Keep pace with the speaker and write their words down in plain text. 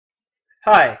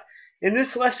Hi, in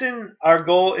this lesson our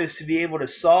goal is to be able to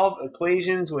solve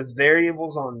equations with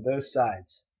variables on both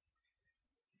sides.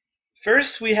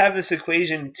 First we have this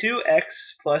equation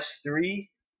 2x plus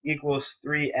 3 equals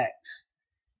 3x.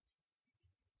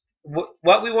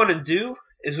 What we want to do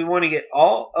is we want to get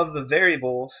all of the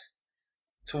variables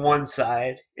to one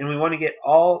side and we want to get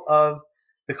all of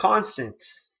the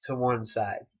constants to one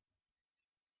side.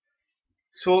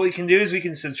 So what we can do is we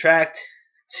can subtract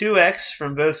 2x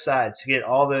from both sides to get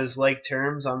all those like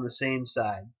terms on the same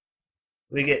side.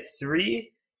 We get 3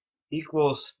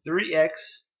 equals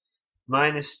 3x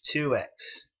minus 2x.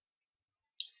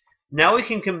 Now we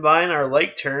can combine our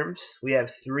like terms. We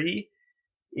have 3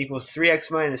 equals 3x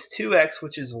minus 2x,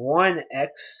 which is 1x,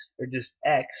 or just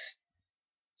x.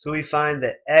 So we find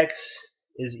that x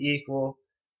is equal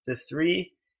to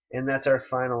 3, and that's our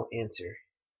final answer,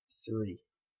 3.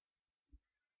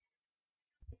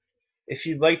 If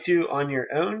you'd like to on your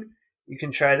own, you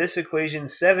can try this equation,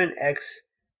 7x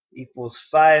equals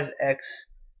 5x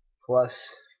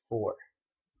plus 4.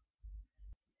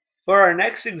 For our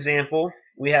next example,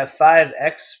 we have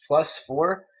 5x plus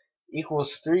 4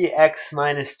 equals 3x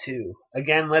minus 2.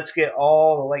 Again, let's get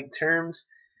all the like terms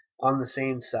on the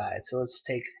same side. So let's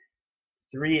take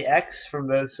 3x from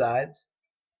both sides.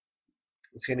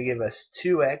 It's going to give us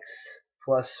 2x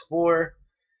plus 4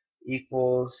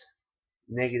 equals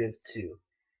negative 2.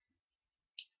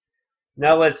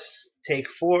 Now let's take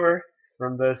 4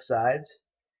 from both sides.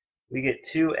 We get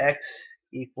 2x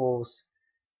equals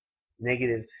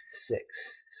negative 6,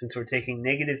 since we're taking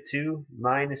negative 2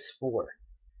 minus 4.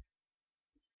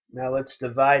 Now let's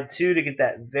divide 2 to get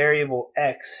that variable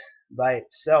x by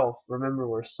itself. Remember,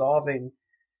 we're solving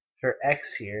for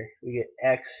x here. We get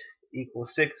x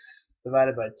equals 6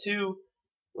 divided by 2,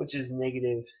 which is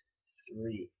negative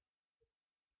 3.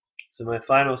 So my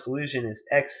final solution is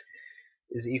x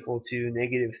is equal to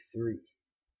negative 3.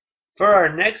 For our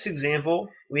next example,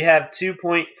 we have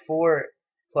 2.4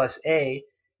 plus a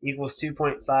equals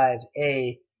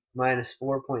 2.5a minus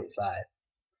 4.5.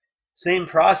 Same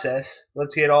process.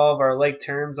 Let's get all of our like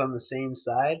terms on the same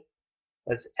side.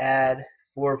 Let's add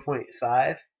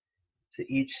 4.5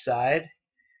 to each side.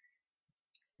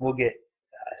 We'll get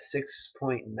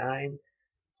 6.9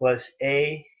 plus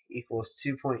a equals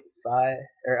 2.5,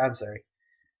 or I'm sorry,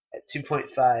 at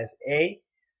 2.5a.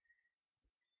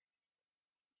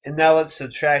 And now let's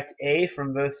subtract a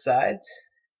from both sides.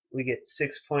 We get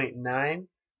 6.9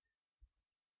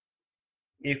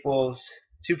 equals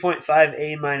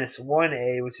 2.5a minus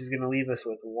 1a, which is going to leave us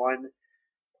with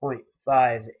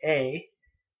 1.5a.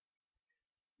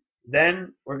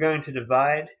 Then we're going to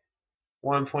divide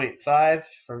 1.5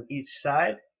 from each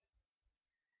side,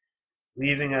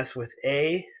 leaving us with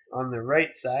a on the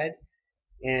right side,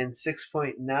 and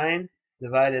 6.9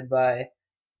 divided by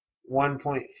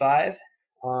 1.5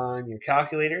 on your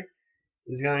calculator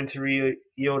is going to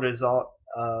yield a result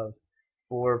of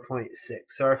 4.6.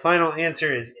 So our final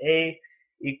answer is A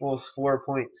equals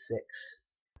 4.6.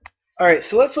 Alright,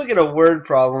 so let's look at a word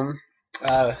problem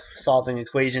solving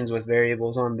equations with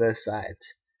variables on both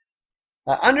sides.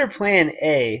 Under Plan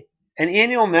A, an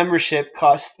annual membership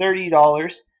costs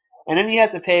 $30, and then you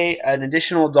have to pay an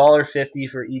additional $1.50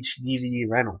 for each DVD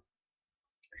rental.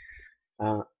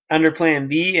 Under Plan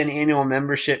B, an annual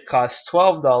membership costs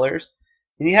 $12,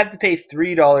 and you have to pay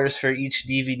 $3 for each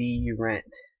DVD you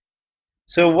rent.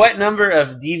 So what number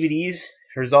of DVDs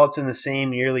results in the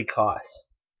same yearly cost?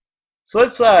 So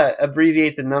let's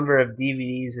abbreviate the number of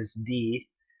DVDs as D,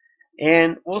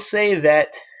 and we'll say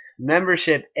that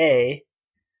membership A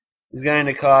is going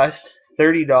to cost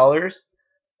 $30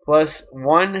 plus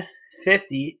 $150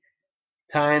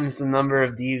 times the number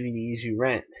of DVDs you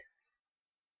rent.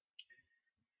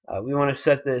 We want to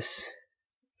set this,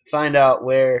 find out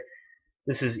where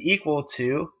this is equal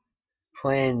to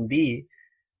Plan B,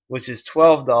 which is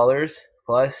 $12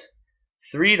 plus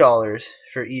 $3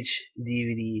 for each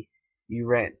DVD you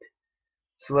rent.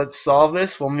 So let's solve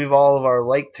this. We'll move all of our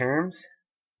like terms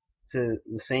to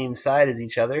the same side as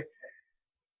each other.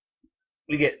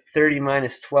 We get 30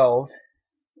 minus 12,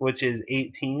 which is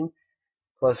 18,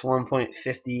 plus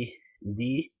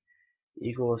 1.50d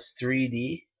equals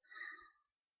 3d.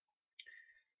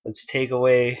 Let's take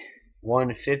away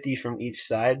 150 from each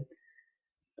side.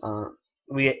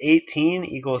 We get 18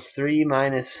 equals 3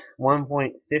 minus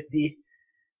 1.50d.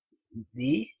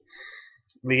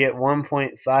 We get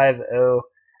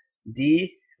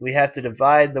 1.50d. We have to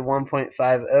divide the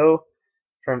 1.50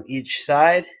 from each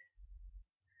side.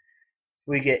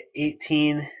 We get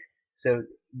 18. So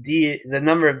the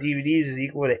number of DVDs is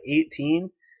equal to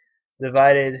 18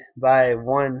 divided by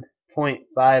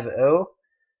 1.50.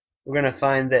 we're going to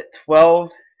find that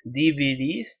 12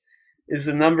 DVDs is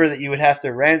the number that you would have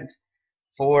to rent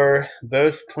for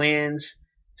both plans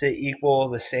to equal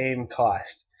the same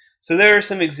cost. So there are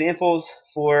some examples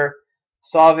for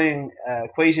solving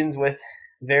equations with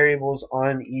variables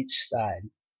on each side.